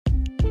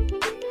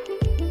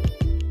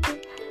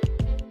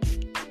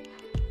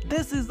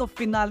This is the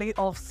finale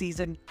of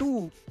season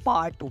 2,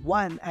 part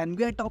 1, and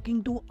we are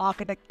talking to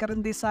architect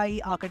Karan Desai,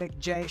 architect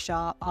Jay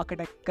Shah,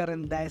 architect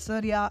Karan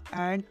Daisaria,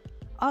 and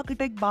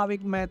architect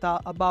Bhavik Mehta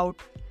about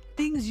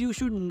things you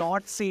should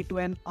not say to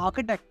an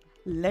architect.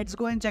 Let's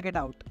go and check it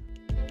out.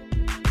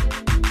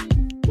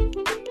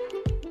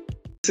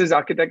 This is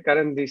architect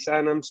Karan Desai,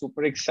 and I'm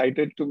super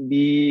excited to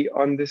be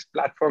on this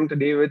platform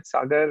today with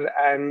Sagar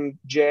and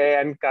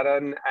Jay and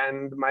Karan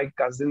and my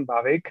cousin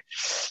Bhavik.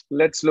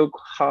 Let's look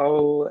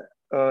how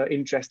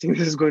interesting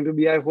this is going to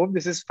be. I hope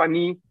this is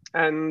funny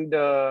and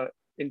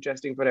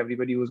interesting for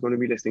everybody who's going to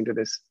be listening to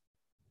this.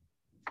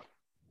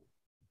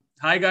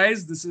 Hi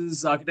guys, this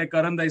is architect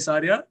Karan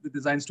Daisaria, the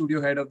design studio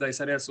head of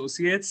Daisaria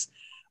Associates.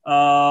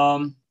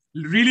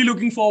 Really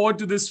looking forward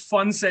to this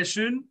fun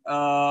session.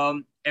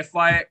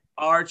 FY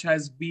Arch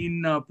has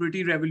been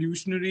pretty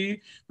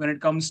revolutionary when it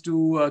comes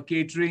to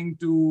catering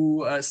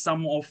to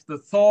some of the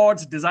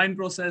thoughts, design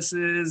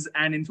processes,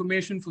 and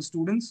information for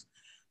students.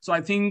 So I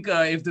think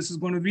if this is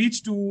going to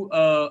reach to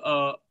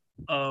a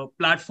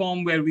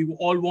platform where we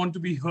all want to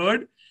be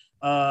heard,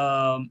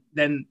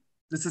 then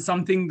this is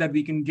something that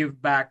we can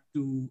give back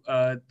to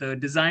the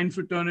design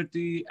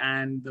fraternity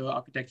and the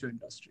architecture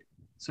industry.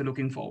 So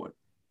looking forward.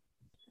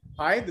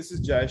 Hi, this is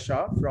Jay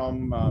Shah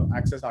from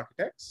Access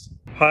Architects.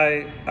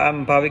 Hi,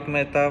 I'm Bhavik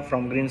Mehta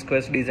from Green's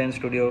Quest Design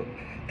Studio.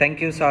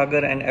 Thank you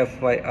Sagar and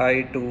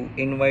FYI to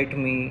invite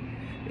me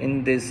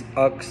in this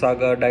Arc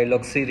Saga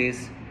dialogue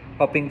series.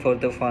 Hoping for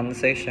the fun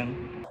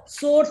session.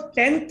 So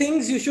 10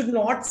 things you should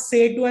not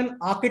say to an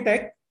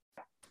architect.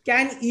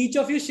 Can each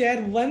of you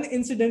share one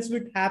incident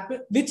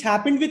which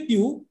happened with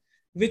you,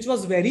 which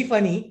was very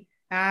funny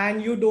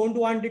and you don't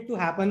want it to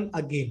happen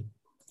again?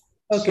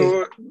 Okay.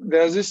 So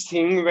there's this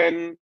thing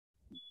when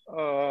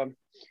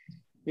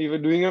we were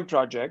doing a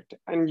project,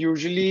 and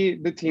usually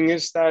the thing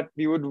is that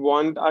we would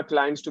want our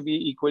clients to be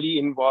equally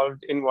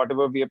involved in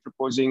whatever we are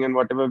proposing and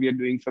whatever we are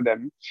doing for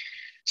them.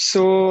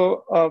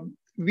 So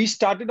we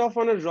started off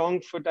on a wrong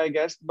foot, I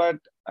guess, but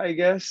I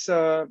guess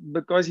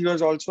because he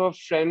was also a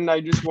friend, I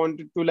just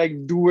wanted to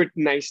do it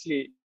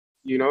nicely,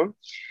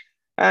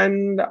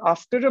 And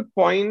after a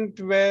point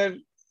where,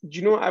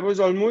 I was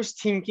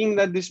almost thinking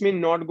that this may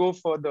not go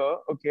further,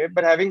 okay,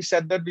 but having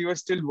said that, we were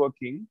still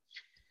working.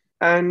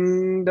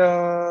 And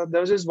there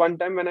was this one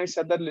time when I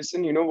said that,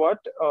 listen, you know what,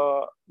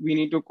 we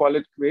need to call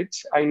it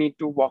quits. I need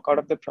to walk out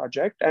of the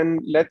project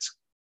and let's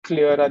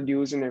clear our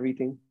dues and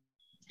everything.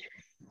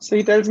 So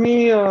he tells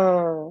me,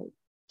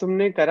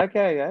 tumne kara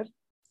kya hai yaar?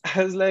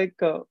 I was like,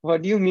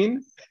 what do you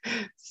mean?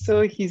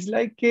 So he's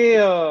like,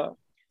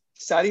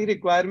 सारी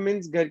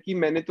requirements घर की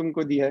मैंने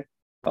तुमको दी है.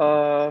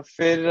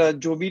 फिर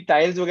जो भी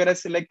tiles वगैरह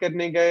select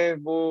करने गए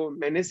वो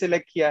मैंने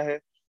select किया है.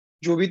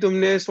 जो भी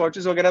तुमने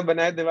swatches वगैरह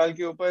बनाए दीवार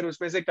के ऊपर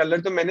उसमें से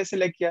color तो मैंने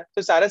select किया.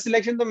 तो सारा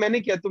selection तो मैंने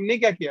किया. तुमने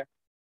क्या किया?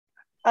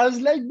 I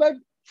was like, but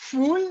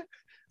fool,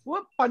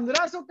 वो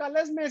 1500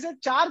 colors में से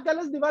 4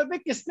 colors दीवार पे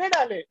किसने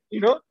डाले?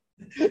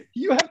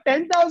 You have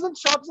 10,000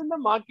 shops in the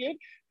market.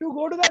 To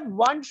go to that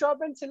one shop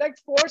and select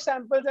 4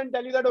 samples and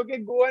tell you that, okay,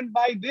 go and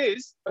buy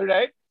this, all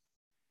right?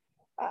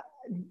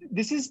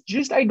 This is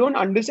just, I don't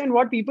understand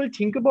what people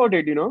think about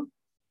it,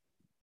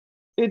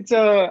 It's,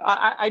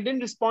 I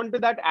didn't respond to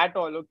that at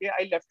all, okay?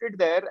 I left it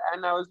there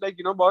and I was like,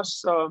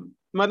 boss,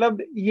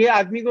 मतलब ये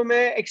आदमी को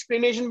मैं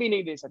explanation भी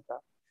नहीं दे सकता.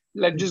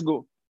 Let's just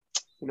go,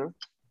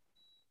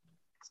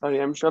 Sorry,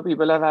 I'm sure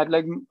people have had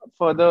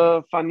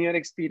further funnier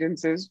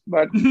experiences,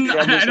 but yeah,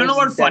 I don't know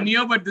about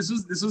funnier, but this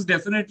was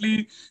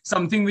definitely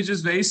something which is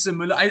very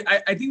similar.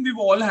 I think we've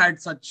all had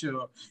such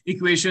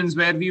equations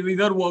where we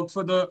either work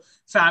for the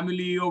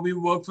family or we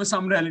work for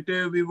some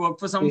relative, we work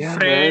for some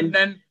friend,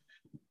 and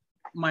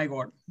my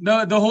God,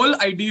 the whole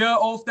idea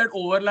of that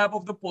overlap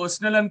of the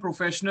personal and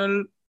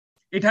professional,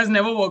 it has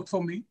never worked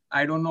for me.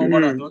 I don't know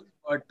about others.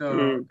 But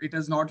it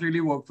has not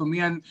really worked for me.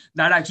 And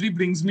that actually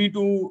brings me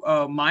to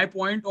my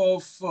point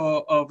of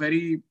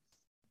I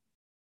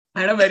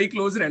had a very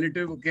close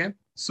relative, okay?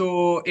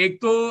 So,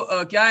 ek to,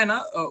 kya hai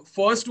na,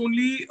 first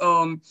only,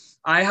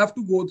 I have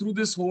to go through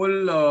this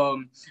whole,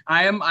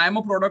 I am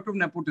a product of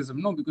nepotism,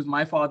 no, because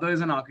my father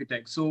is an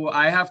architect. So,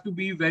 I have to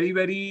be very,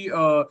 very,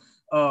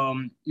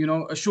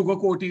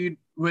 sugar-coated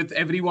with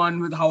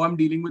everyone, with how I'm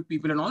dealing with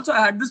people. And also,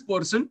 I had this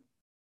person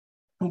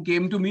who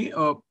came to me,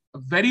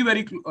 very,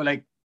 very,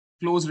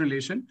 close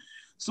relation.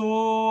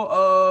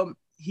 So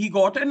he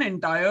got an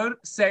entire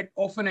set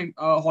of an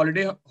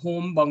holiday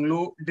home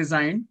bungalow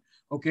designed,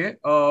 okay,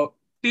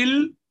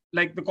 till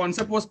the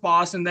concept was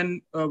passed, and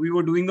then we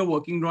were doing the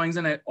working drawings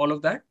and all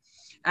of that.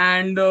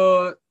 And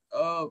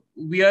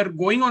we are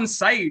going on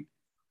site,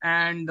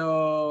 and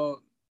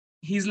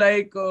he's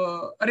like,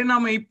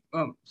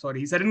 sorry,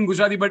 he said it in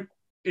Gujarati, but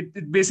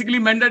it basically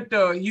meant that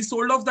he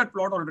sold off that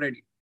plot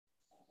already.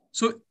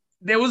 So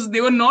they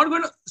were not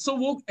going to, so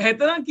wo heta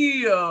na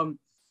ki,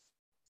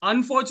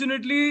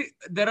 unfortunately,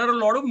 there are a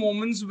lot of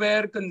moments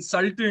where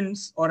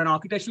consultants or an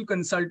architectural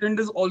consultant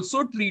is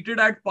also treated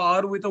at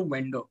par with a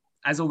vendor,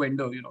 as a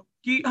vendor,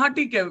 Ki, haan,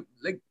 theek hai.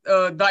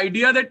 The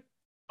idea that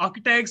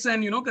architects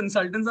and,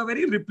 consultants are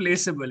very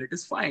replaceable, it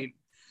is fine.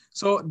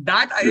 So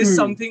that is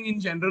something in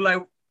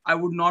general I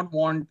would not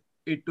want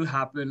it to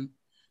happen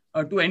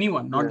to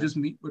anyone, not just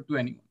me, but to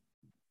anyone.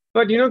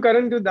 But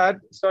Karan, to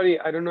that, sorry,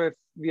 I don't know if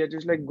we are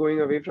just like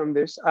going away from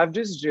this. I've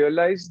just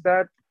realized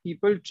that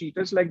people treat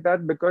us like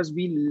that because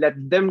we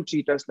let them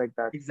treat us like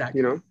that.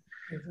 Exactly.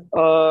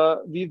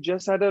 We've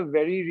just had a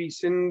very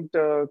recent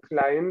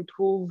client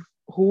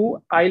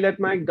who I let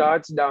my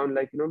guards down,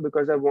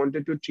 because I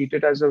wanted to treat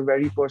it as a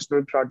very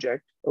personal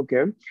project.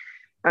 Okay.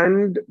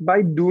 And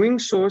by doing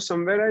so,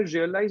 somewhere I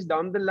realized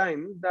down the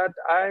line that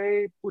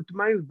I put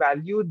my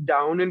value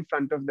down in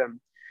front of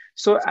them.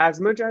 So as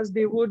much as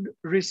they would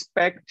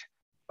respect,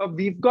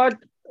 we've got,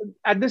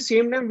 at the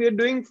same time, we're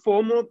doing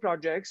 4 more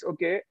projects,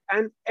 okay?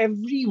 And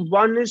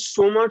everyone is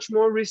so much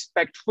more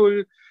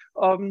respectful.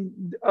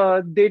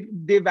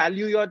 They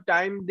value your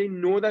time. They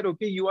know that,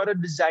 okay, you are a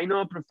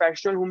designer,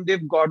 professional whom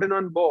they've gotten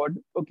on board,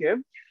 okay?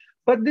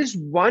 But this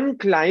one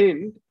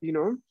client,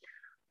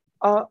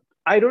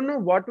 I don't know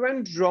what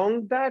went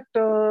wrong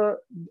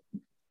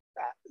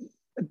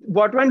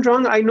what went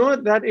wrong. I know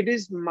that it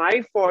is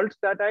my fault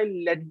that I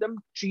let them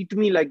treat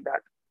me like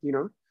that,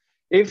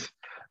 if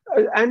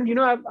and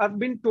I've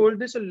been told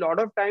this a lot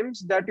of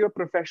times, that your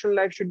professional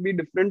life should be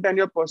different and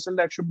your personal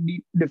life should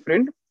be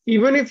different,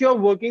 even if you're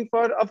working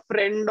for a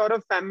friend or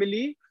a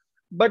family,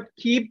 but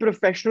keep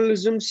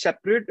professionalism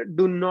separate.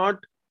 Do not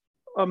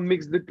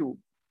mix the two,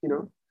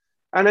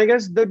 and I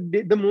guess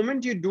the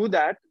moment you do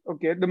that,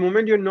 okay, the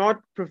moment you're not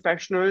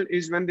professional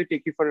is when they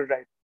take you for a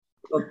ride.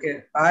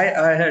 Okay,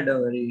 I had a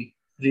very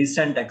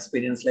recent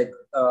experience,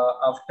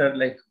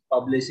 after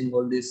publishing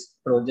all these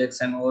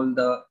projects and all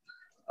the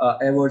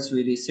awards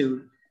we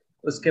received.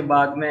 Uske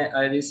baad mein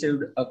I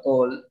received a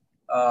call,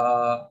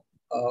 a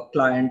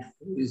client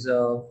who is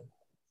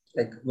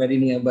very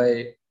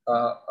nearby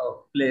a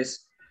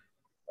place.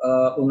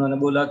 उन्होंने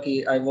बोला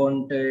कि I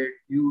want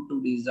you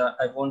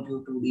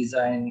to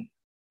design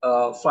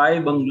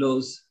 5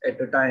 bungalows at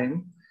a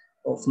time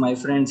of my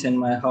friends in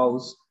my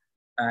house,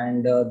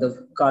 and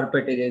the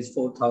carpet area is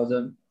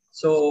 4,000.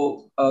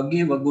 So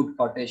give a good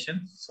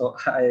quotation. So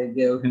I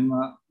gave him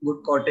a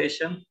good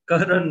quotation.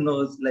 Karan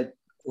knows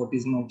what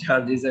is my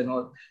charges and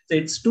all. So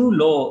it's too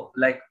low,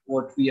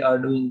 what we are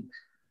doing,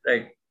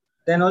 right?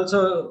 Then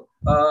also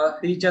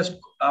he just,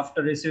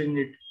 after receiving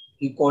it,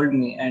 he called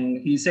me and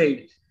he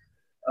said,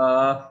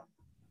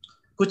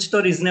 कुछ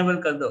तो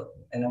reasonable कर दो.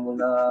 And I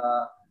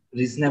बोला,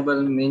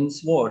 reasonable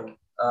means what?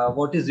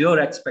 What is your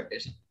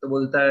expectation? तो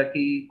बोलता है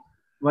कि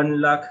 1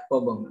 lakh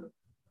per bungalow.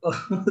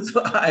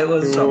 So I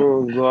was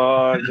oh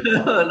God,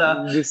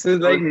 this is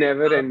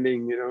never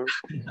ending,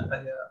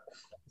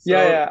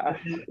 yeah.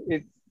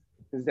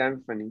 It's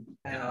damn funny.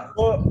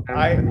 So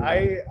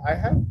I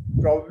have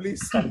probably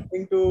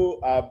something to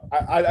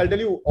I'll tell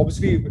you.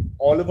 Obviously,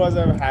 all of us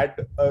have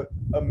had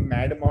a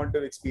mad amount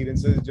of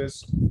experiences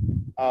just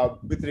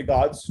with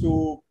regards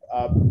to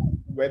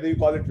whether you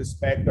call it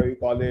respect or you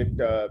call it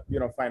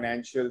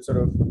financial sort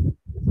of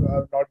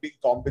not being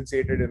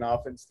compensated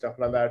enough and stuff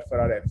like that for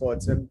our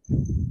efforts. And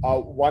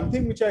one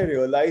thing which I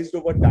realized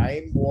over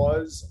time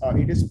was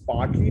it is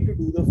partly to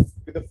do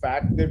with the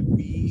fact that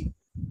we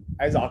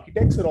as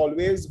architects are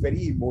always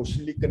very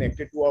emotionally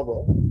connected to our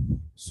work.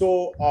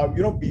 So,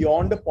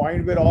 beyond the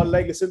point where all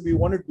listen, we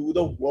want to do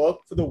the work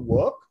for the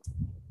work,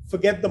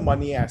 forget the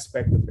money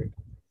aspect of it.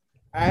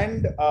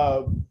 And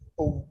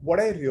what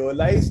I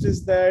realized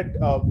is that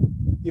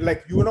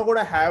you're not going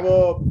to have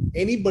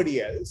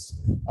anybody else,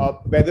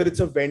 whether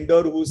it's a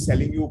vendor who's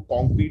selling you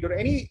concrete or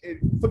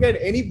forget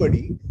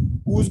anybody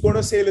who's going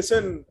to say,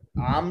 listen,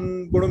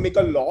 I'm going to make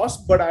a loss,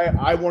 but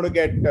I want to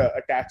get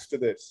attached to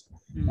this.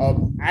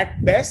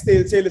 At best,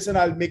 they'll say, listen,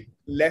 I'll make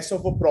less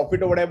of a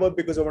profit or whatever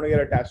because I want to get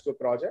attached to a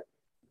project.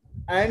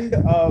 And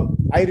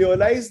I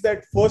realized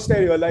that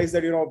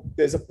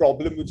there's a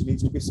problem which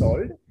needs to be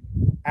solved.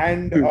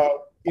 And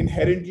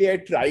inherently, I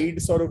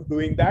tried sort of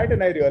doing that,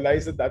 and I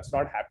realized that that's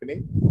not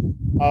happening.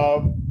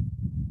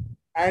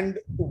 And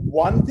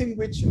one thing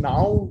which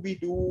now we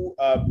do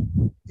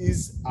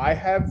is I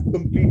have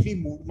completely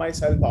moved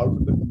myself out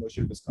of the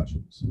commercial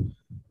discussions.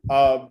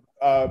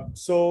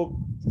 So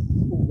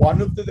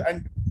one of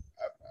the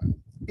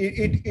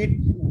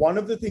one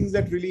of the things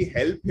that really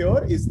help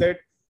here is that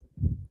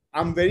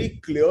I'm very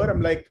clear.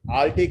 I'm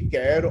I'll take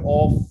care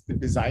of the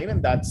design,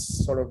 and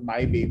that's sort of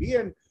my baby.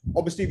 And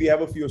obviously, we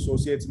have a few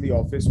associates in the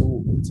office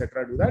who,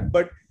 etc., do that.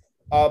 But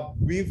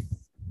we've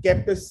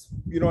kept this,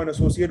 an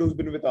associate who's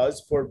been with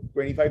us for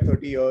 25,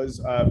 30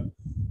 years,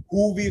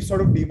 who we've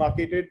sort of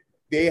demarcated.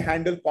 They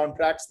handle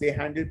contracts, they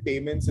handle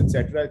payments,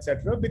 etc.,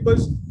 etc.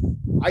 Because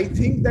I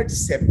think that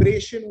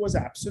separation was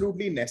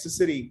absolutely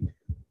necessary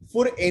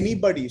for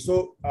anybody.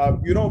 So,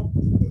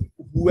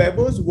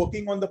 whoever's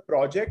working on the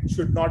project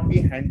should not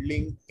be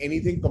handling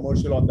anything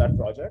commercial on that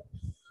project,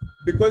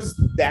 because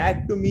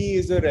that to me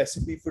is a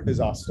recipe for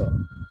disaster.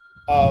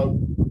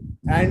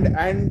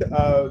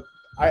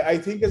 I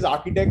think as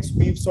architects,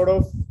 we've sort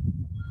of,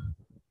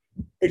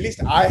 at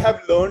least I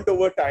have learned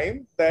over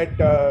time that,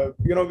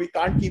 we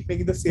can't keep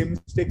making the same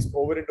mistakes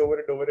over and over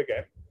and over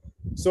again.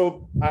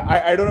 So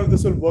I don't know if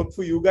this will work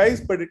for you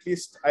guys, but at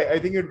least I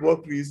think it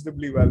worked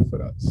reasonably well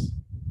for us.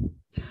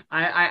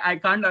 I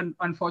can't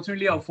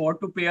unfortunately afford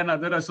to pay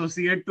another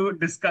associate to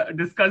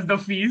discuss the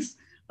fees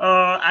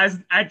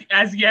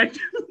as yet.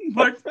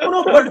 But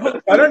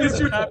Karan, you'll be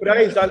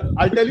surprised.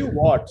 I'll tell you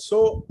what.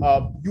 So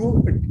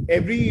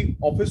every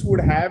office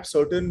would have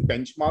certain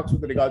benchmarks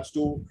with regards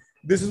to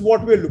this is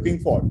what we're looking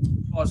for.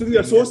 So the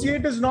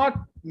associate is not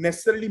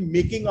necessarily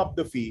making up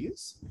the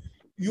fees.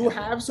 You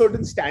have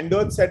certain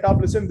standards set up.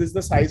 Listen, this is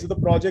the size of the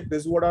project.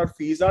 This is what our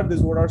fees are. This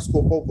is what our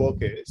scope of work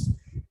is.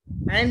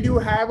 And you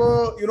have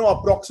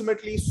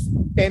approximately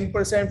 10%,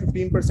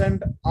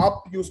 15%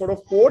 up, you sort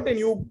of quote and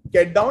you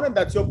get down, and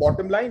that's your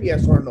bottom line,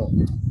 yes or no.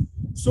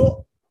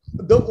 So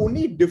the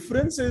only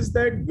difference is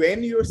that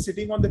when you're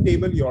sitting on the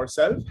table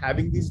yourself,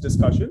 having these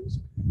discussions,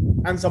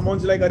 and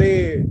someone's like,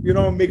 "Arey,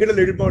 make it a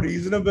little more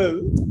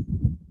reasonable."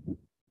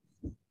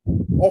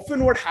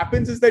 Often what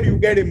happens is that you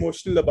get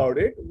emotional about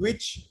it,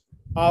 which,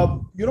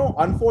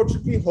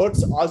 unfortunately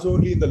hurts us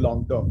only in the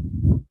long term.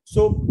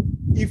 So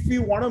if we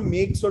want to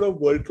make sort of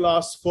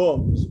world-class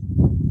firms,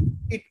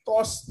 it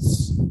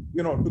costs,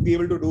 to be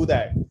able to do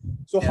that.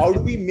 So how do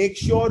we make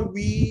sure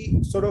we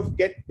sort of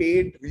get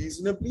paid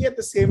reasonably at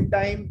the same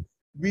time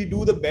we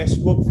do the best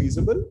work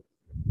feasible?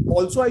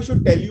 Also, I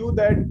should tell you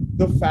that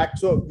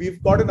so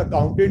we've got an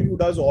accountant who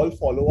does all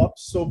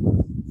follow-ups. So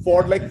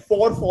for like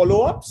 4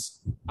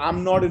 follow-ups,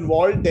 I'm not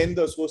involved. Then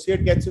the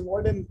associate gets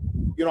involved, and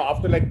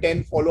after like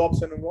 10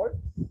 follow-ups I'm involved.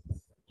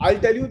 I'll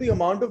tell you the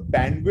amount of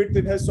bandwidth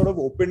it has sort of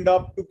opened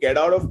up to get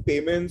out of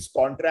payments,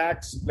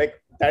 contracts, like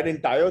that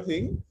entire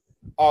thing.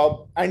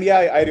 And yeah,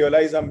 I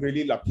realize I'm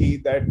really lucky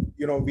that,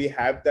 we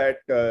have that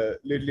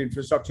little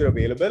infrastructure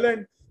available,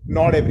 and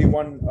not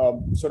everyone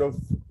sort of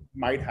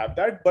might have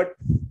that. But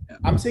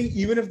I'm saying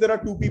even if there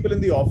are 2 people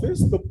in the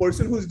office, the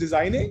person who's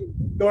designing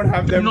don't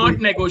have them. Not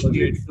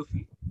negotiate the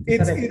fee.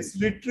 It's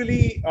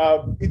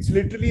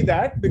literally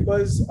that,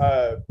 because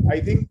I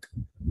think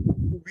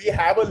we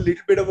have a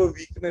little bit of a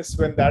weakness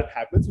when that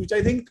happens, which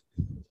I think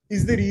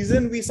is the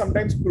reason we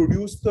sometimes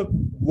produce the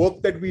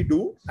work that we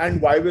do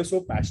and why we're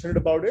so passionate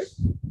about it.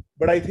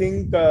 But I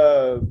think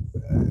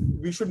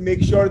we should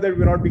make sure that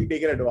we're not being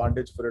taken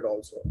advantage for it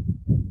also.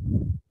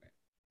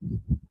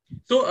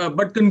 So,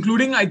 but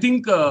concluding, I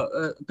think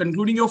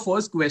concluding your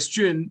first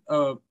question,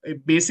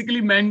 it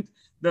basically meant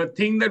the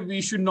thing that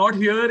we should not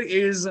hear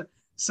is,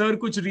 "Sir,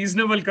 kuch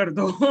reasonable kar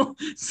do."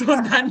 So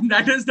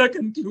that is the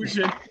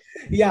conclusion.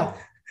 Yeah.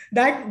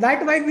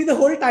 That might be the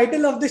whole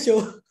title of the show.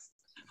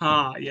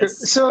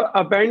 Yes. So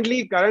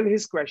apparently, Karan,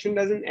 his question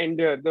doesn't end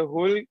here.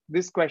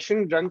 This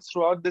question runs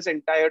throughout this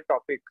entire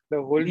topic,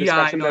 the whole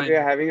discussion that we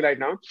are having right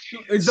now.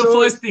 It's the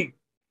first thing.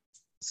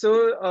 So,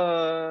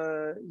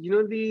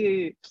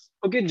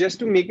 okay, just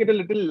to make it a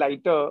little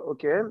lighter,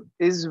 okay,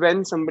 is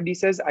when somebody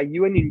says, "Are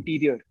you an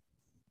interior?"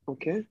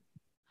 Okay.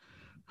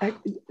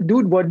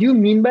 Dude, what do you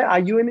mean by "are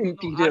you an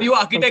interior"? Are you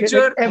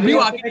architecture? Okay, have you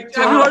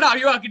heard "are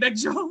you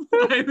architecture"?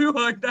 Have you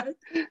heard that?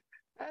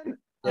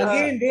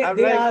 Again, they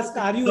ask,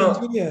 "Are you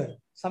engineer?"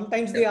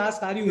 Sometimes they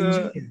ask, "Are you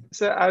engineer?"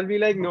 So I'll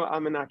be like, "No,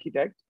 I'm an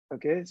architect."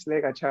 Okay. It's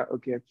like, "Acha,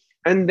 okay."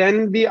 And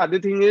then the other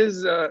thing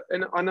is,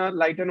 on a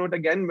lighter note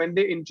again, when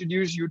they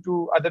introduce you to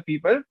other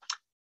people,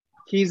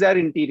 "He's our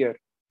interior."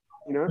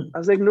 I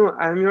was like, "No,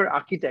 I'm your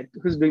architect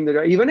who's doing the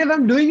job. Even if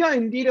I'm doing your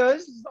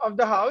interiors of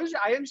the house,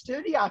 I am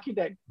still the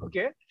architect."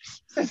 Okay.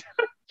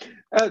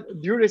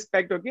 Due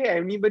respect, okay.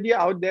 Anybody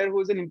out there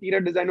who's an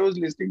interior designer who's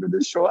listening to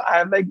this show, I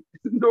have like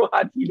no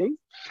hard feelings.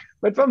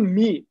 But for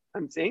me,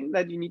 I'm saying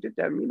that you need to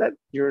tell me that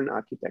you're an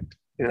architect.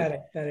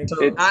 Correct. So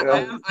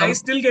I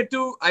still get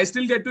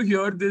to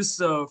hear this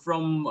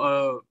from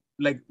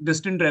like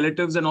distant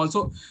relatives, and also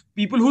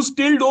people who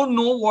still don't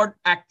know what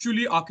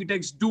actually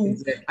architects do.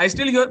 Exactly. I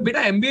still hear, "Beta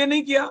MBA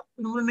nahi kiya?"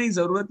 No, nahi,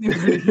 zarurat nahi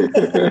padi.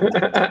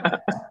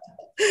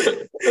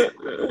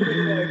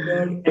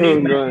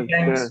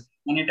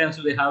 Many times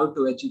we have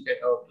to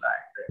educate our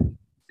client, right?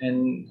 And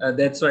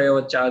that's why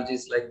our charge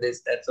is like this.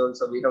 That's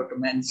also we have to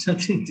mention.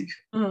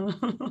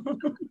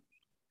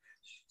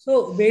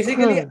 So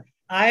basically,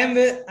 I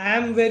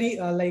am very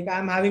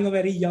I'm having a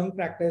very young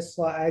practice,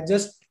 so I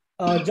just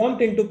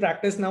jumped into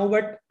practice now,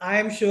 but I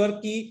am sure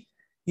कि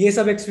ये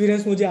सब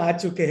experience मुझे आ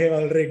चुके हैं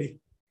already.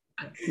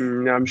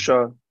 I'm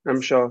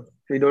sure.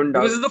 We don't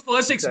doubt. This is the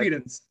first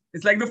experience.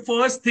 It's like the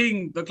first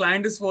thing. The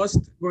client is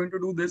first going to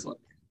do this one.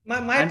 My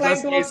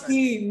client was कि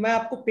मैं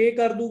आपको pay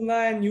कर दूंगा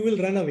and you will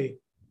run away.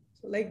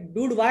 So like,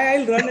 dude, why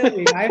I'll run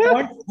away? I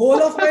want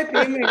whole of my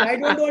payment. I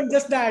don't want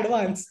just the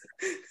advance.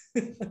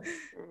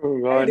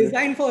 I'll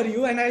design for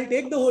you and I'll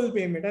take the whole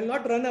payment. I'll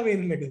not run away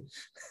in the middle.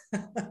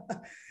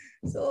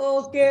 So,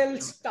 okay, I'll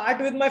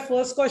start with my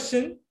first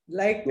question.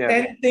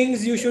 10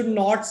 things you should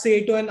not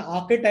say to an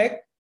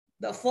architect.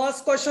 The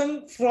first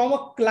question from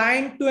a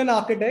client to an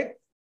architect: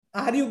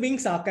 are you being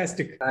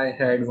sarcastic? I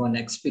had one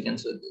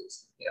experience with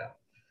this. Yeah.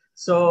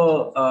 So,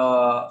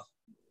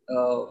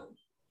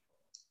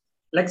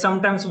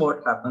 sometimes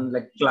what happens,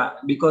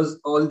 because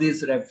all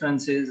these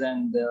references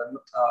and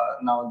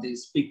now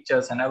these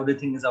pictures and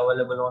everything is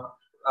available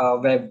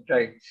web,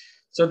 right?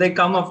 So they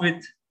come up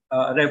with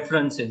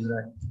references,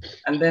 right?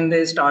 And then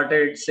they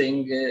started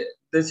saying,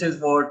 this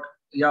is what,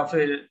 या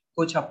फिर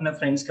कुछ अपने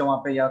friends के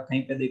वहाँ पे या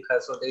कहीं पे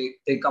देखा, so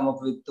they come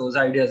up with those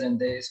ideas and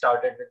they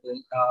started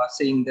with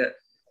saying that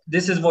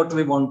this is what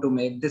we want to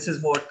make, this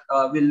is what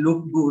will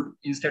look good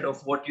instead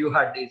of what you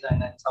had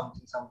designed and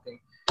something.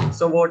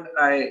 So what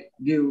I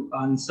give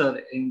answer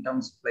in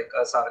terms of like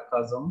a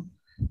sarcasm,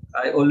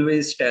 I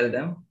always tell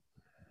them,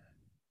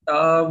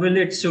 will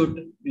it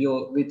suit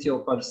with your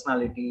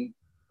personality,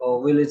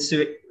 or will it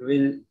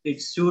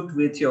suit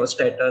with your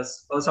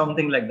status or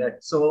something like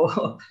that?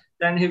 So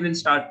then he will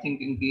start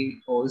thinking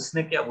ki, oh,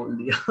 isne kya bol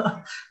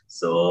diya?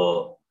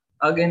 So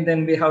again,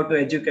 then we have to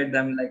educate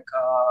them like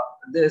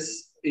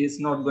this is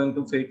not going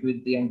to fit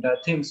with the entire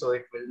theme, so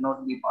it will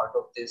not be part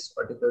of this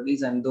particular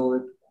design, though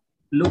it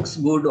looks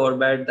good or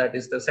bad, that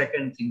is the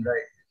second thing,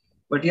 right?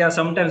 But yeah,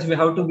 sometimes we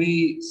have to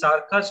be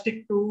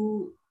sarcastic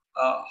to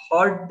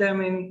hurt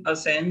them in a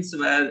sense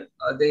where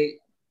they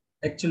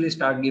actually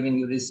start giving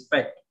you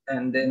respect,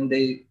 and then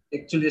they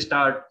actually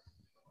start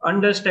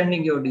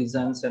understanding your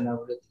designs and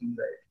everything,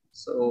 right?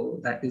 So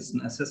that is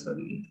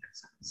necessary in that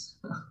sense.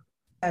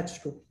 That's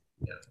true.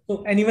 Yeah.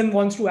 So anyone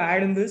wants to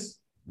add in this?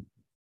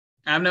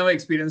 I've never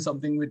experienced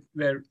something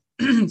where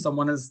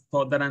someone has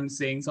thought that I'm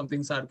saying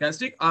something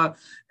sarcastic,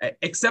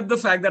 except the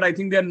fact that I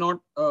think they're not,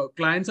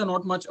 clients are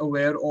not much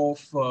aware of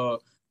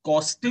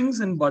costings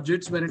and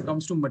budgets when it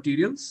comes to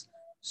materials.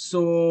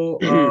 So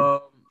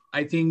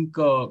I think,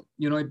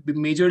 it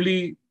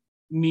majorly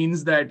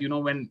means that,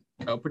 when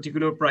a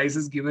particular price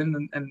is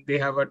given and they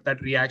have that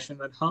reaction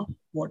that, huh,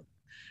 what?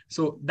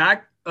 So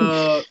that,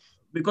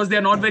 because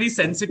they're not very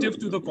sensitive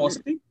to the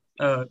costing,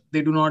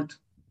 they do not,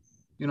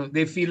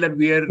 they feel that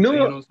we are,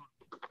 No.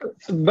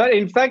 But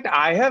in fact,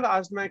 I have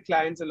asked my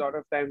clients a lot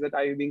of times that,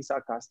 are you being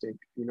sarcastic?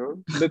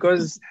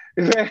 Because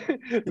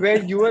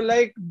where you are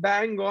like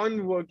bang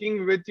on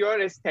working with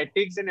your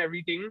aesthetics and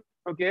everything,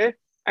 okay?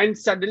 And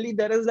suddenly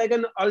there is like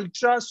an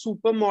ultra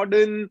super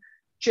modern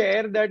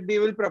chair that they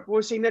will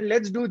propose saying that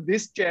let's do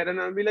this chair. And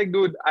I'll be like,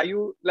 dude, are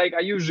you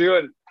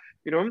real?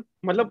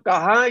 मतलब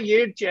कहाँ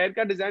ये chair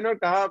का design और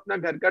कहाँ अपना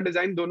घर का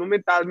design दोनों में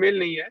तालमेल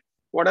नहीं है?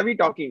 What are we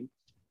talking?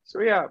 So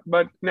yeah,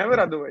 but never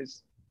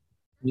otherwise.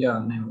 Yeah,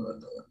 never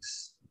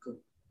otherwise. Good.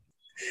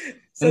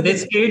 So And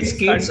these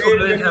kids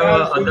always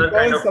have other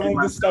kind of some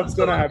of this stuff's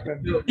gonna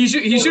happen. He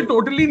should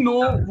totally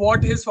know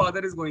what his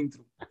father is going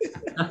through.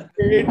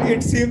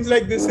 It seems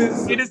like this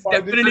is. It is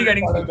definitely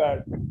getting part of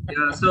that.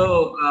 Yeah,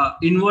 so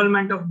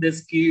involvement of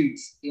these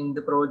kids in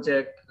the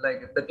project,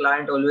 like the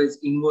client always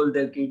involve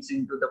their kids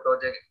into the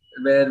project,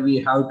 where we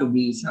have to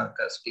be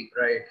sarcastic,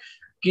 right?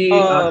 कि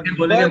आपके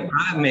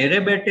बोलेंगे मेरे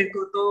बेटे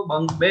को तो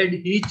bunk bed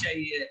ही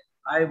चाहिए.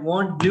 I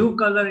want blue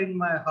color in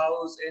my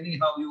house.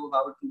 Anyhow, you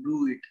have to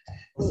do it.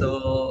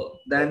 So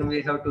then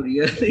we have to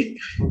really.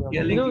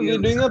 We're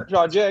doing a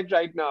project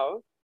right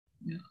now.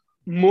 Yeah.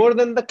 More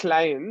than the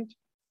client,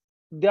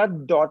 their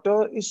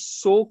daughter is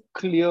so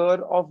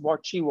clear of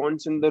what she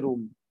wants in the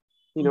room.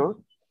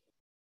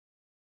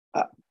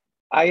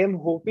 I am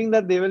hoping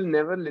that they will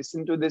never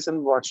listen to this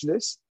and watch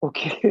this.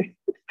 Okay.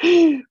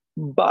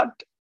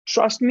 But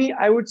trust me,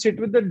 I would sit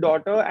with the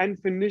daughter and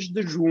finish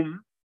the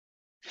room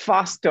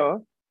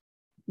faster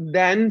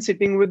than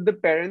sitting with the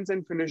parents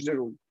and finish the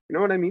room. You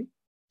know what I mean?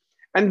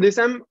 And this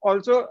I'm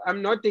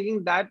not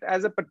taking that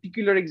as a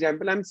particular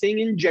example. I'm saying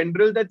in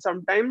general that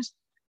sometimes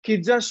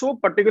kids are so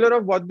particular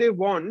of what they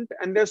want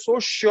and they're so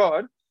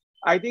sure.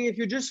 I think if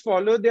you just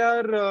follow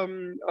their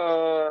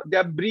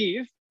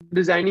brief,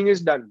 designing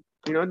is done.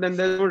 Then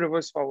there's no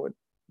reverse forward.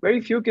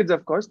 Very few kids,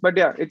 of course, but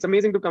yeah, it's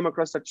amazing to come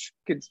across such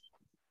kids.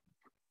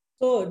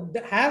 So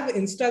have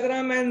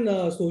Instagram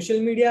and social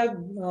media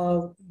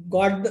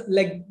got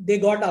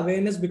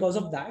awareness because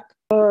of that?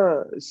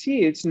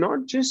 See, it's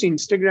not just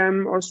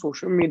Instagram or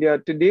social media.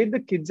 Today, the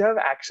kids have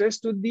access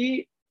to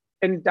the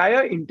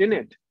entire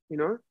internet.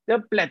 There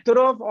are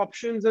plethora of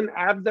options and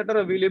apps that are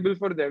available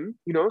for them.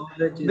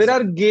 There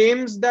are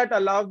games that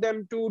allow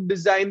them to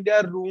design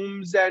their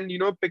rooms and,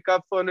 pick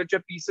up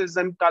furniture pieces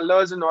and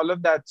colors and all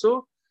of that.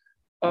 So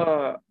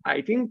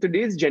I think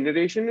today's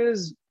generation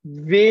is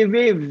way,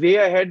 way, way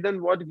ahead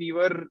than what we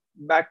were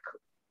back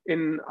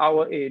in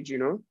our age,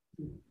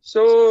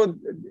 So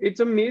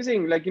it's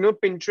amazing. Like,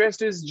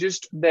 Pinterest is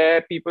just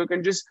there. People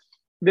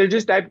they'll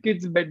just type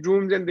kids'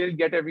 bedrooms and they'll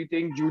get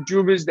everything.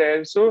 YouTube is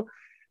there. So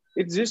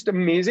it's just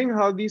amazing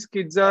how these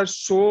kids are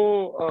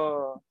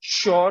so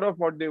sure of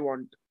what they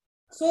want.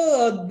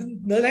 So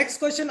the next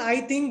question,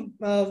 I think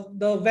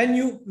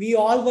we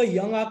all were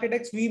young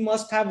architects, we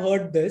must have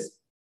heard this.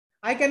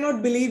 I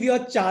cannot believe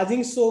you're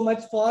charging so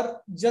much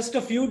for just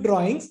a few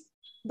drawings.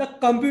 The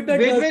computer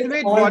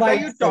Wait. What are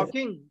you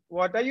talking?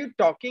 What are you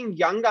talking?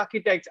 Young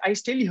architects. I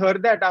still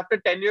heard that after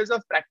 10 years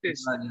of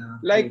practice.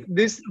 Like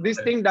this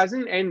thing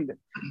doesn't end.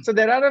 So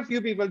there are a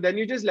few people, then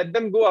you just let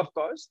them go, of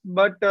course.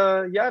 But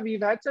yeah,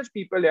 we've had such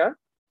people, yeah.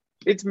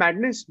 It's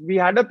madness. We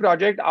had a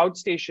project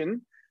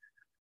outstation.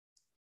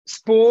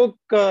 Spoke,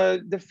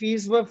 the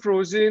fees were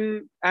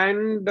frozen.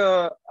 And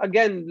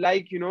again,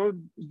 like,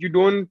 you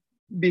don't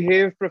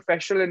behave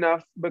professional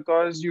enough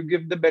because you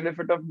give the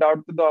benefit of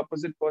doubt to the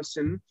opposite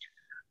person.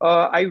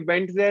 I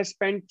went there,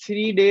 spent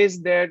 3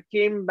 days there,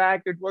 came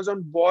back. It was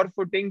on war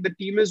footing. The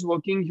team is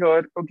working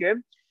here, okay?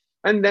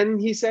 And then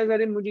he says,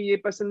 "अरे मुझे ये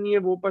पसंद नहीं है,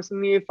 वो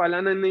पसंद नहीं है,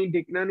 फलाना नहीं,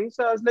 ढिकना नहीं."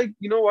 So I was like,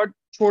 you know what?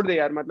 छोड़ दे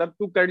यार, मतलब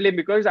तू कर ले,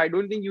 because I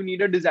don't think you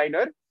need a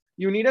designer.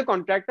 You need a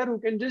contractor who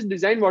can just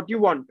design what you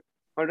want.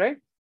 All right?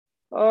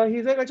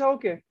 He's like, "अच्छा,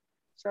 okay."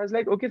 So I was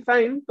like, "Okay,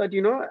 fine, but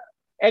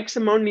X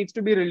amount needs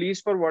to be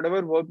released for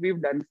whatever work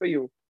we've done for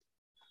you."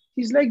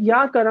 He's like,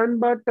 "Yeah, Karan,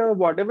 but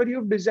whatever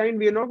you've designed,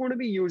 we're not going to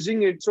be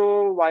using it.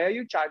 So why are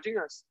you charging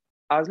us?"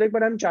 I was like,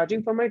 "But I'm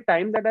charging for my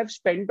time that I've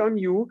spent on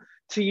you,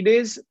 3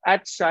 days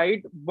at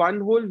site,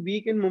 one whole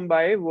week in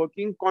Mumbai,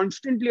 working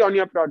constantly on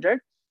your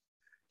project."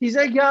 He's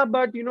like, "Yeah,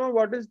 but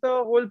what is the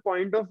whole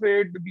point of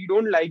it? We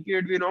don't like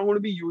it. We're not going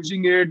to be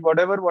using it,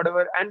 whatever,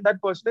 whatever." And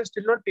that person has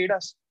still not paid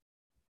us.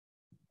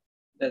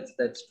 That's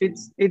true.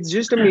 It's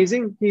just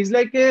amazing. He's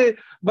like,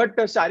 but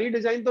सारी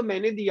design तो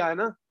मैंने दिया है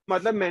ना,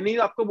 मतलब मैंने ही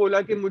आपको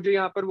बोला कि मुझे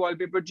यहाँ पर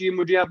वॉलपेपर चाहिए,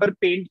 मुझे यहाँ पर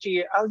पेंट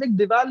चाहिए. I was like,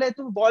 दीवार है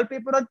तो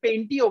वॉलपेपर और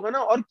पेंट ही होगा ना,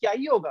 और क्या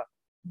ही होगा,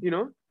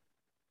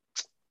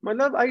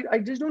 मतलब I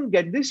just don't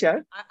get this,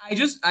 yaar. I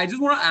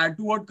just want to add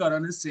to what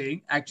Karan is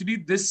saying. Actually,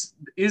 this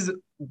is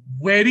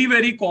very,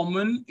 very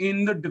common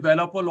in the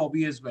developer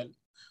lobby as well.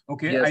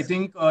 Okay, Yes. I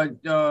think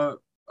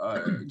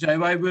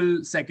Jaivai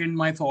will second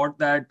my thought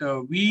that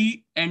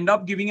we end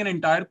up giving an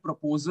entire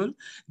proposal.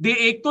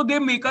 They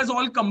make us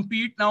all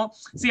compete. Now,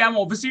 see, I'm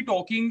obviously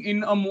talking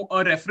in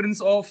a reference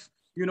of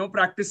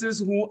practices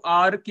who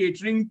are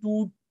catering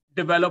to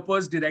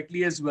developers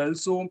directly as well.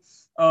 So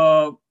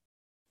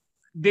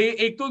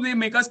they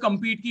make us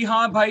compete कि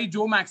हाँ भाई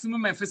जो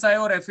maximum FSI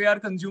और FAR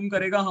consume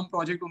करेगा हम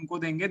project उनको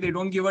देंगे. They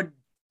don't give a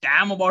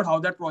damn about how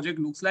that project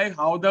looks like,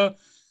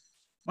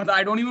 but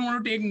I don't even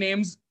want to take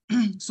names.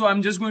 So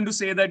I'm just going to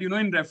say that,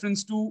 in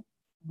reference to,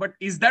 but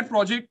is that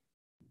project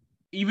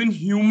even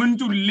human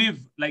to live?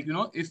 Like,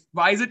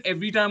 why is it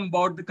every time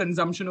about the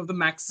consumption of the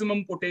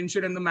maximum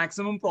potential and the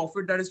maximum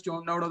profit that is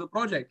churned out of the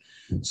project?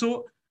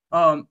 So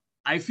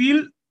I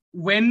feel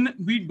when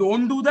we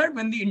don't do that,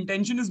 when the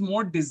intention is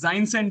more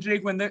design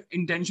centric, when the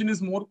intention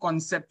is more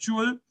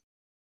conceptual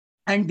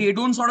and they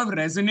don't sort of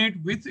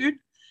resonate with it,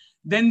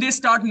 then they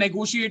start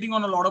negotiating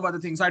on a lot of other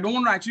things. I don't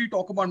want to actually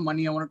talk about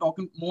money. I want to talk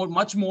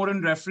much more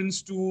in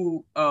reference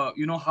to,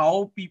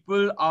 how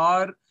people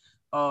are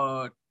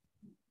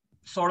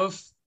sort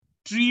of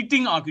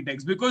treating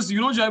architects. Because,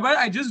 Jaibhai,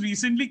 I just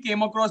recently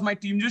came across, my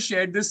team just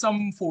shared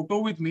some photo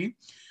with me.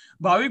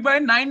 Bhavik bhai,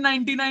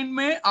 999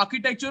 mein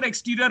architecture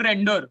exterior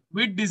render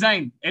with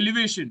design,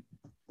 elevation.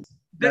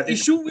 The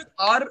issue with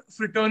our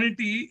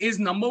fraternity is,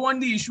 number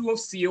one, the issue of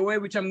COA,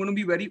 which I'm going to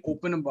be very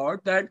open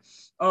about, that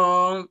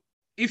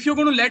if you're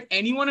going to let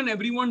anyone and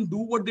everyone do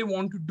what they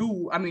want to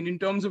do, I mean, in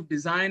terms of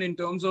design, in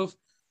terms of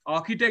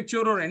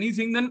architecture or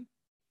anything, then,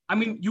 I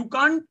mean, you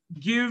can't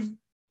give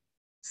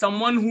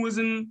someone who is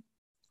in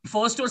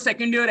first or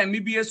second year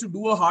MBBS to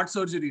do a heart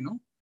surgery, no?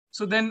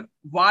 So then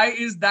why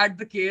is that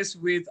the case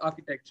with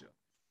architecture?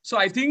 So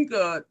I think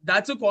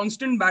that's a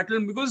constant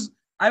battle, because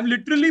I've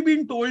literally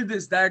been told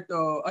this, that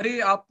अरे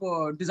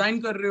आप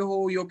design कर रहे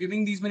हो, you're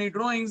giving these many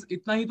drawings,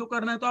 इतना ही तो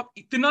करना है, तो आप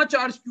इतना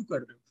charge क्यों कर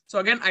रहे हो? So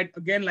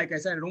again, like I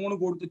said, I don't want to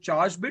go to the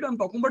charge bit. I'm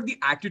talking about the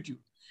attitude.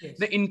 Yes.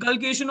 The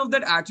inculcation of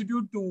that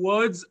attitude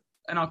towards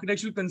an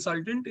architectural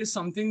consultant is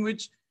something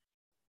which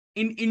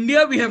in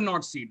India we have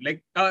not seen.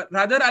 Like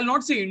rather, I'll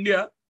not say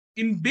India.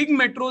 In big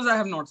metros, I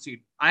have not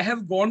seen. I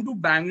have gone to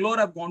Bangalore,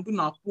 I've gone to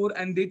Nagpur,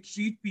 and they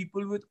treat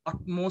people with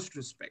utmost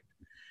respect.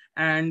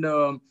 And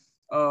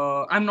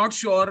I'm not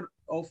sure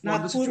of Nagpur,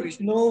 what the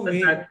situation. No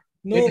way.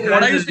 No way.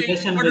 What are you saying?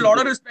 You've got a lot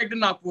of respect in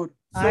Nagpur.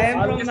 So I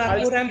am from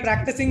Nagpur. I'm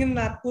practicing in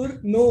Nagpur.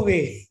 No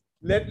way.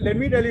 Let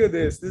me tell you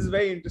this. This is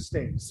very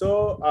interesting.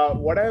 So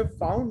what I have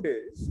found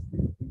is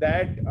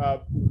that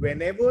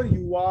whenever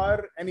you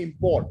are an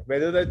import,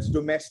 whether that's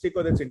domestic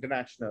or that's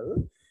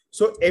international,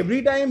 so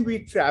every time we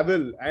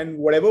travel and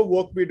whatever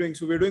work we're doing,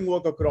 so we're doing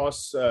work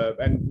across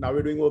and now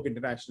we're doing work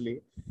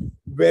internationally,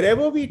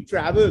 wherever we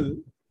travel,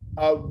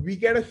 we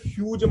get a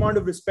huge amount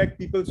of respect.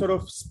 People sort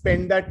of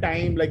spend that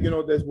time, like,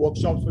 there's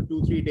workshops for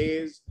 2-3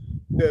 days.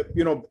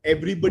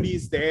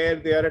 Everybody's there.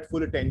 They are at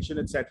full attention,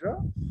 etc.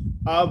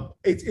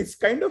 It's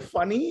kind of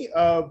funny.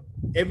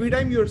 Every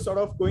time you're sort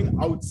of going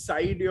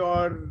outside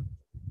your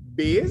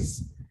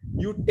base,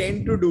 you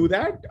tend to do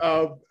that.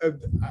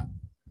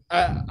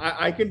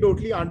 I can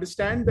totally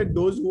understand that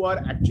those who are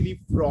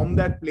actually from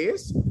that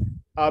place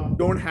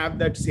don't have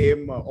that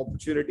same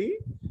opportunity.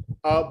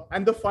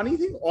 And the funny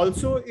thing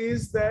also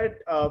is that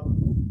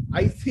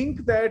I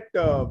think that,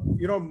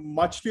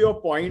 much to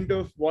your point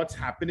of what's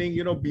happening,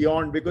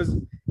 beyond, because,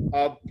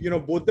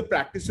 both the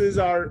practices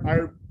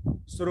are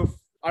sort of,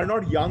 are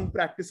not young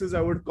practices,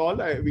 I would call.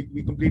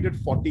 We completed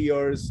 40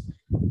 years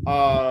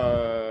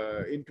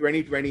in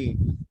 2020.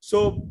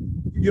 So,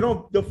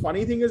 the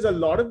funny thing is a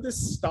lot of this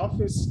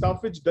stuff is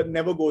stuff which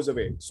never goes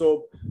away.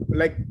 So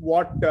like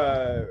what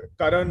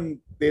Karan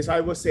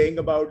Desai was saying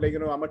about, like,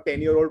 I'm a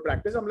 10-year-old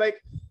practice. I'm like,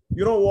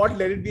 you know what,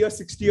 let it be a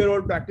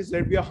 60-year-old practice,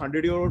 let it be a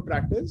 100-year-old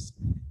practice.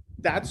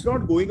 That's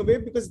not going away,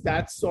 because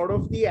that's sort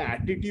of the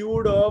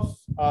attitude of,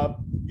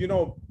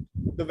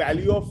 the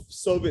value of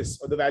service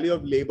or the value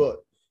of labor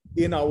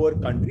in our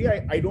country.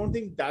 I don't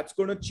think that's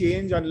going to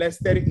change unless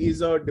there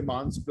is a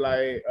demand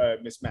supply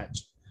mismatch.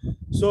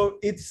 So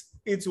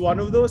it's one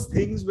of those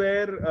things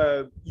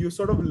where you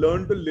sort of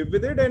learn to live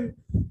with it, and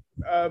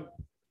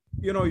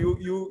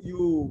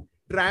you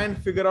try and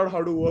figure out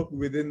how to work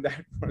within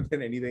that more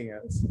than anything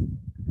else.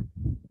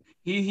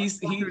 He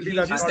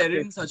said it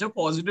in such a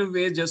positive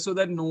way, just so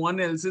that no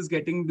one else is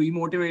getting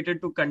demotivated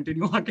to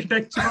continue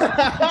architecture.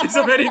 It's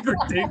a very good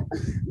thing.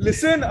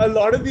 Listen, a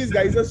lot of these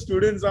guys are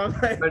students, aren't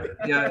they? But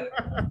yeah,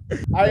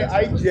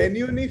 I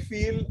genuinely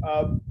feel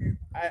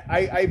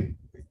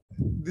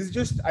this is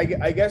just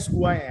I guess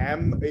who I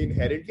am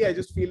inherently. I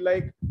just feel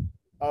like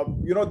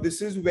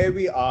this is where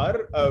we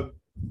are.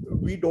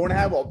 We don't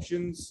have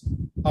options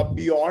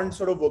beyond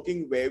sort of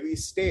working where we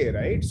stay,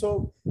 right?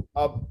 So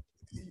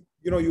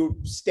you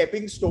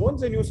stepping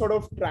stones, and you sort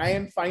of try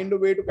and find a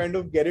way to kind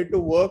of get it to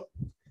work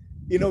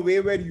in a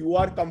way where you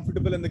are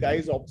comfortable and the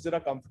guys opposite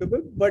are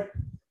comfortable. But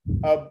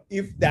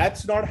if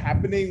that's not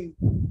happening,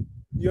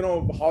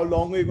 how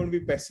long are you going to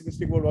be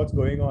pessimistic about what's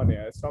going on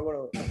here? It's not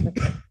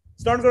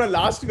going to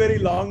last very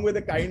long with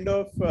the kind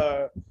of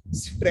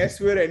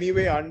stress we're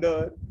anyway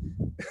under.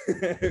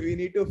 We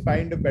need to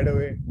find a better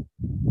way.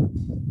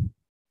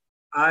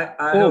 I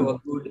have a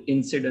good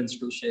incidents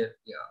to share.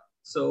 Yeah.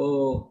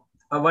 So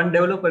one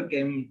developer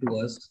came to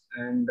us,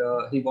 and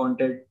he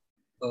wanted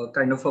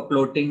kind of a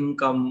floating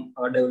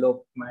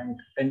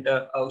development and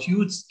a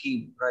huge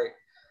scheme, right?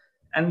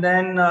 And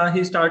then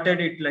he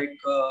started it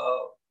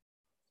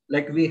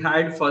like we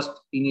had first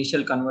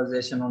initial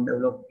conversation on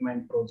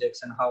development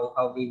projects and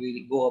how we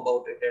will go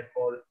about it at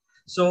all.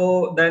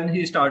 So then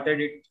he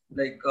started it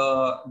like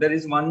there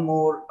is one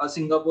more a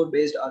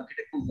Singapore-based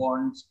architect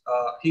who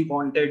he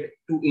wanted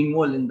to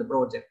involve in the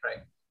project,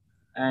 right?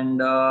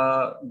 And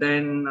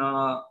then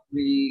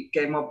we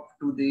came up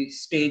to the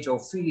stage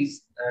of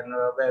fees, and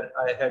where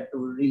I had to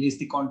release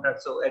the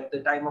contract. So at the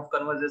time of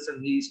conversation,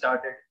 he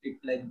started it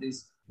like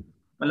this.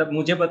 मतलब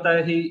मुझे पता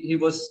है he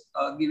was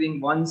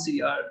giving 1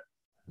 CR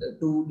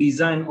to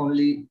design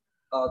only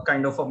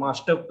kind of a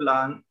master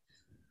plan,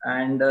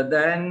 and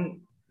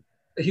then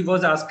he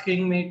was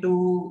asking me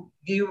to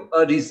give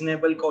a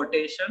reasonable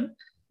quotation,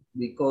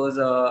 because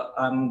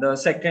I'm the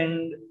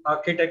second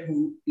architect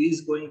who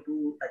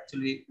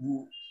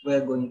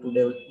we're going to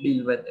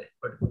deal with that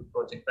particular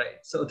project,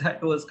 right? So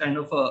that was kind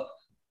of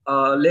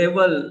a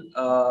level,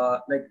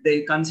 like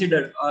they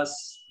considered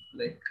us,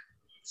 like,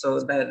 so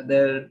that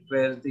there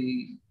where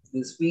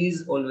this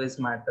fees always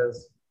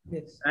matters.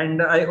 Yes.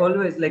 And I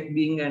always, like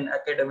being an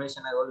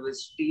academician, I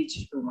always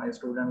teach to my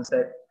students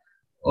that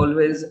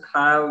always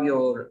have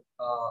your,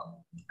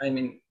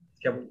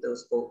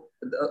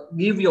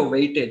 give your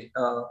weightage.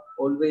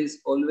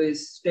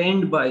 Always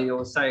stand by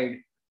your side.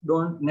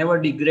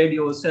 Never degrade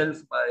yourself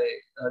by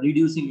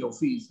reducing your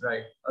fees,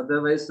 right?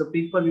 Otherwise, the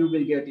people you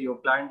will get, your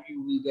client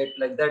you will get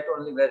like that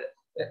only, where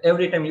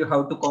every time you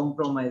have to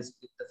compromise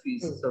with the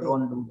fees. So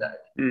don't do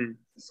that.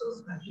 So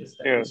that is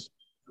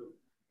true.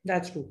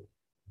 That's true.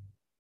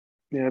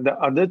 Yeah, the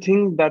other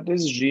thing that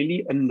is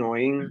really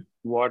annoying,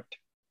 what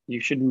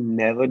you should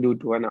never do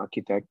to an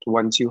architect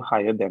once you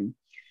hire them,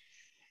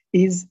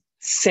 is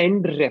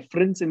send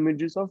reference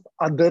images of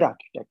other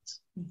architects.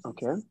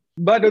 Okay.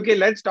 But okay,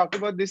 let's talk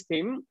about this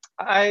thing.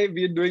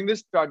 We're doing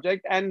this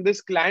project, and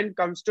this client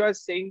comes to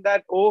us saying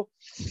that,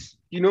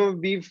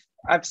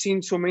 I've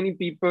seen so many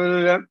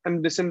people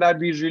and this and that.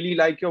 We really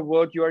like your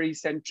work. You are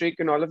eccentric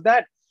and all of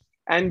that.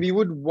 And we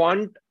would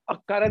want a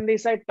Karan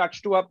Desai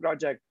touch to our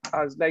project.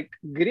 I was like,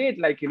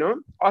 great,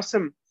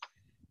 awesome.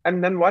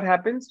 And then what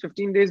happens?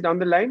 15 days down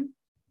the line,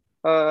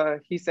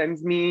 he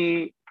sends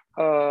me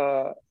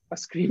a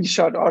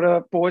screenshot or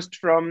a post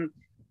from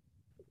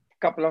a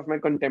couple of my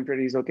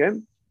contemporaries. Okay.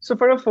 So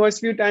for the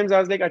first few times, I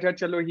was like, acha,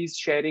 chalo, he's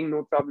sharing,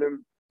 no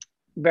problem.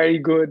 Very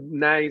good,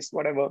 nice,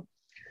 whatever.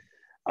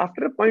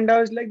 After a point, I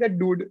was like, that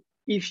dude,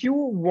 if you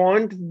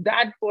want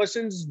that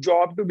person's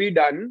job to be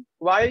done,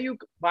 why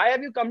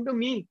have you come to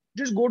me?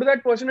 Just go to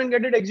that person and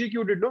get it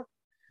executed.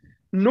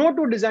 No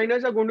two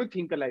designers are going to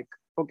think alike.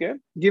 Okay.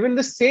 Given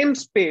the same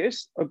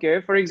space,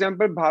 okay, for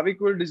example, Bhavik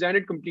will design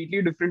it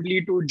completely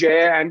differently to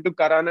Jay and to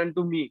Karan and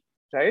to me,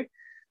 right?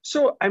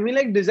 So,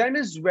 design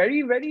is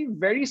very, very,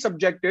 very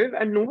subjective,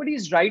 and nobody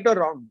is right or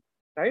wrong,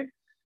 right?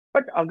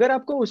 But अगर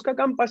आपको उसका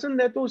काम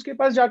पसंद है तो उसके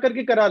पास जाकर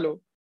के करा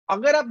लो.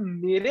 अगर आप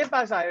मेरे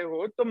पास आए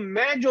हो तो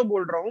मैं जो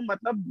बोल रहा हूँ,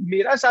 मतलब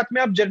मेरा साथ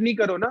में आप जर्नी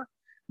करो ना.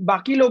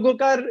 बाकी लोगों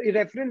का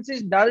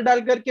रेफरेंसेस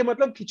डाल करके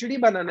मतलब खिचड़ी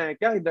बनाना है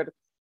क्या इधर?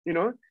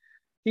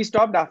 He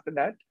stopped after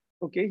that.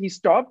 Okay, he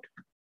stopped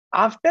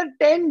after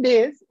 10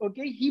 days.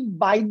 Okay, he,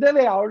 by the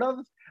way, out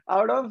of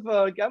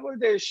क्या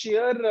बोलते हैं,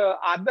 sheer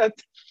आदत,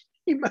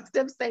 he must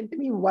have sent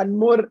me one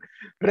more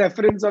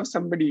reference of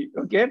somebody.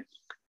 Okay,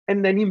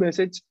 and then he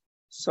messaged,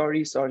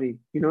 sorry.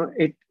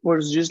 It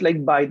was just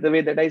like, by the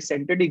way that I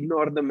sent it,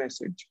 ignore the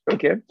message.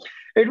 Okay.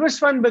 It was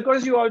fun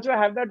because you also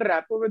have that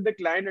rapport with the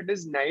client. It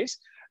is nice.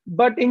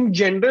 But in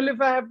general,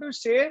 if I have to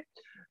say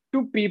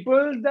to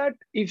people that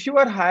if you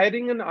are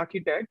hiring an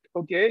architect,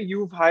 okay,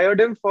 you've hired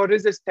him for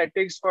his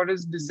aesthetics, for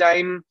his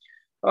design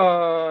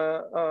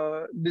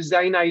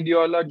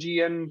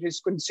ideology and his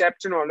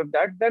concepts and all of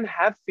that, then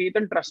have faith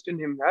and trust in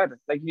him. Yaar.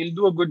 Like, he'll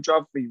do a good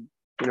job for you,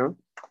 you know.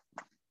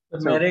 तो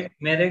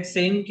मेरे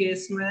same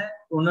case में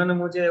उन्होंने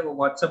मुझे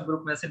WhatsApp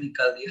group में से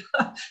निकाल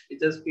दिया.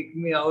 It just picked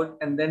me out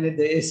and then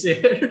they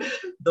share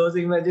those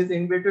images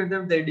in between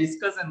them. They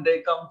discuss and they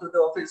come to the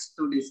office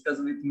to discuss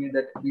with me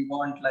that we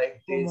want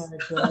like this.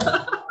 Oh my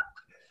God.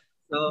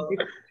 So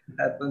it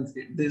happens.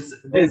 This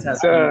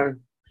happens.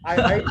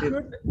 I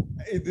should.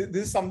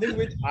 This is something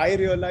which I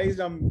realized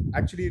I'm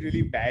actually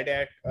really bad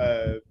at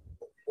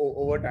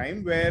over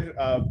time, where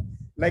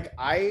like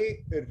I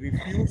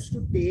refuse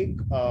to take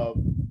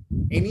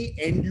any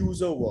end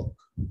user work.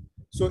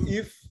 So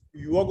if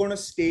you are going to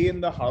stay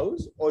in the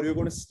house or you're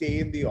going to stay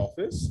in the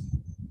office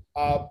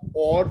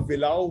or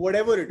villa or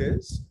whatever it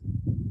is,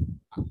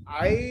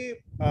 I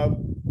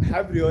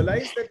have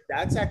realized that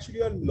that's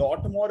actually a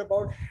lot more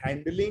about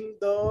handling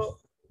the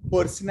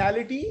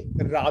personality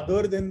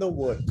rather than the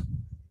work.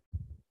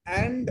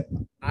 And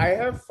I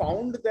have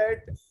found that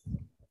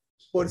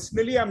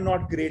personally I'm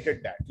not great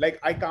at that. Like,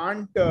 I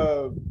can't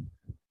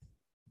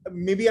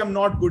maybe I'm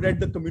not good at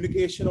the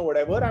communication or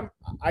whatever.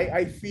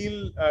 I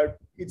feel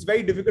it's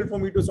very difficult for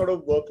me to sort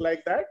of work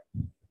like that.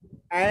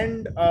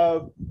 And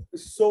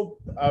so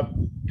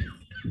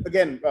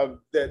again,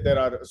 there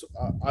are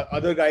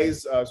other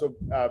guys,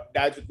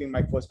 dads with me,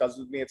 my first cousins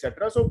with me,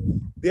 etc. So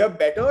they are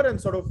better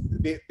and sort of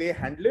they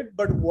handle it.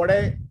 But what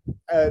I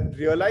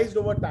realized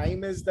over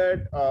time is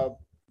that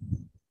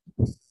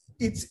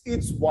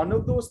it's one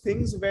of those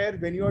things where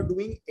when you are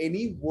doing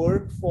any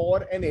work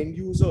for an end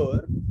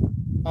user,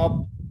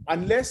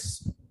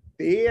 unless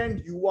they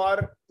and you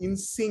are in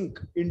sync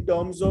in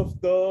terms of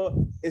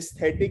the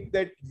aesthetic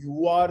that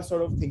you are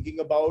sort of thinking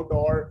about,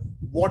 or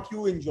what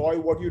you enjoy,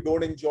 what you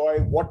don't enjoy,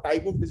 what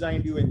type of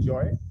design do you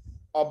enjoy.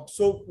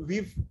 So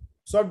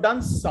I've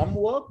done some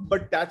work,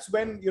 but that's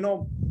when, you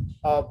know,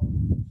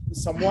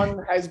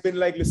 someone has been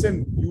like,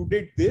 listen, you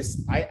did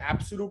this, I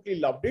absolutely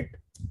loved it,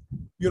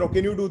 you know,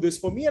 can you do this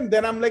for me? And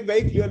then I'm like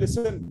very clear,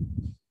 listen,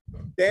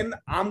 then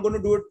I'm going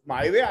to do it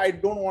my way. I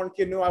don't want,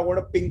 you know, I want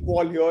a pink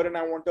wall here and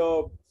I want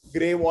a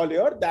gray wall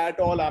here. That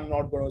all I'm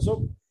not going to.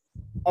 So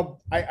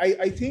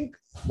I think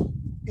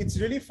it's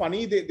really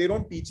funny. They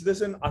don't teach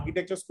this in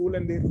architecture school,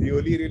 and they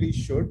really, really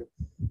should.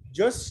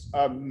 Just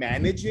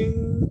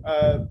managing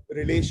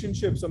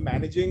relationships or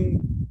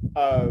managing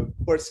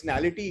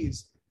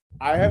personalities,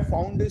 I have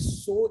found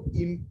is so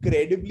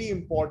incredibly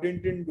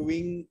important in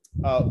doing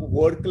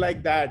work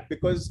like that,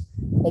 because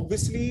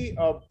obviously,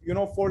 you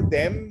know, for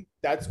them,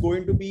 that's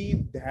going to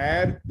be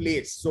their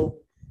place. So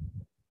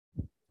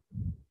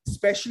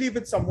especially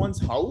with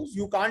someone's house,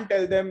 you can't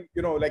tell them,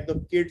 you know, like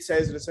the kid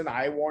says, listen,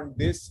 I want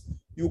this.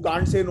 You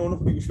can't say,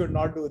 no, you should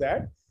not do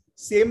that.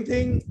 Same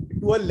thing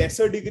to a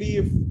lesser degree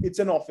if it's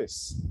an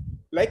office.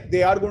 Like,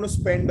 they are going to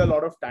spend a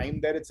lot of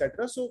time there,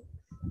 etc. So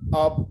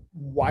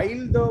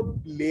while the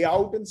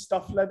layout and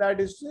stuff like that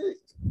is,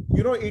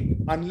 you know,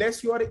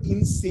 unless you are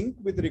in sync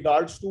with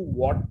regards to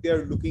what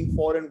they're looking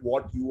for and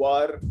what you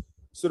are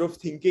sort of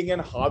thinking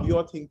and how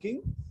you're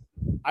thinking,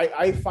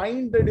 I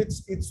find that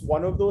it's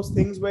one of those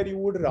things where you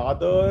would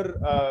rather,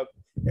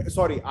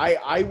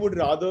 I would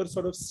rather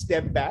sort of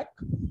step back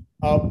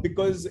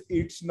because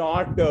it's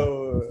not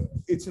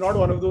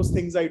one of those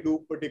things I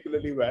do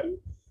particularly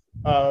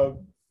well.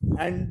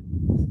 And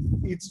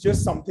it's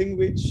just something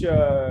which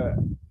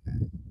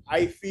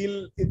I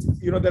feel it's,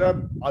 you know, there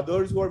are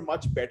others who are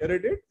much better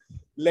at it.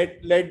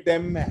 Let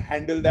them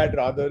handle that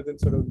rather than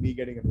sort of me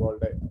getting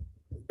involved.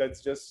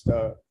 That's just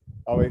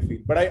how I feel.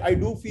 But I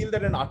do feel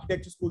that in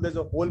architecture school, there's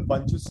a whole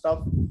bunch of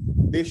stuff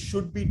they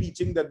should be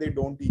teaching that they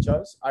don't teach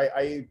us.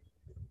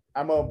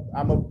 I'm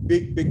a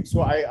big,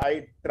 so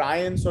I try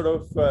and sort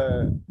of,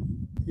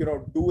 you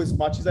know, do as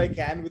much as I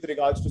can with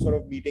regards to sort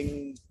of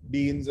meeting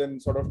deans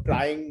and sort of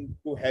trying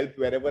to help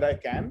wherever I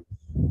can.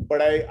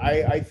 But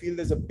I feel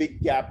there's a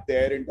big gap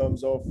there in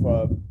terms of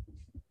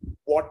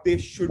what they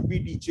should be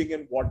teaching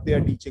and what they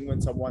are teaching when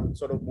someone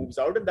sort of moves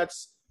out. And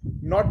that's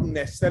not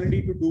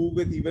necessarily to do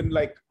with even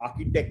like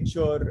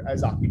architecture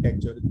as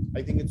architecture.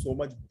 I think it's so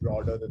much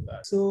broader than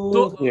that.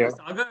 So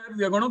Sagar,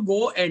 we are going to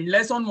go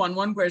endless on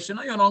one question.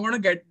 You're not going to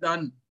get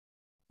done.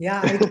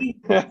 Yeah,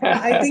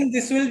 I think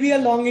this will be a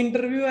long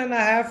interview, and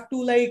I have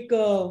to like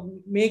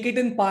make it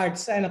in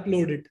parts and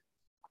upload it.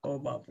 Oh,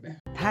 baapre.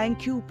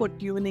 Thank you for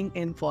tuning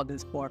in for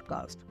this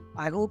podcast.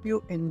 I hope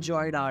you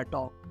enjoyed our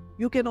talk.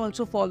 You can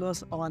also follow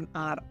us on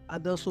our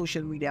other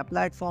social media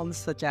platforms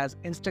such as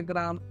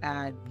Instagram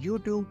and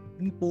YouTube.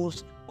 We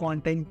post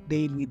content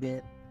daily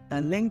there.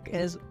 The link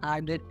is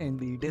added in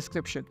the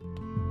description.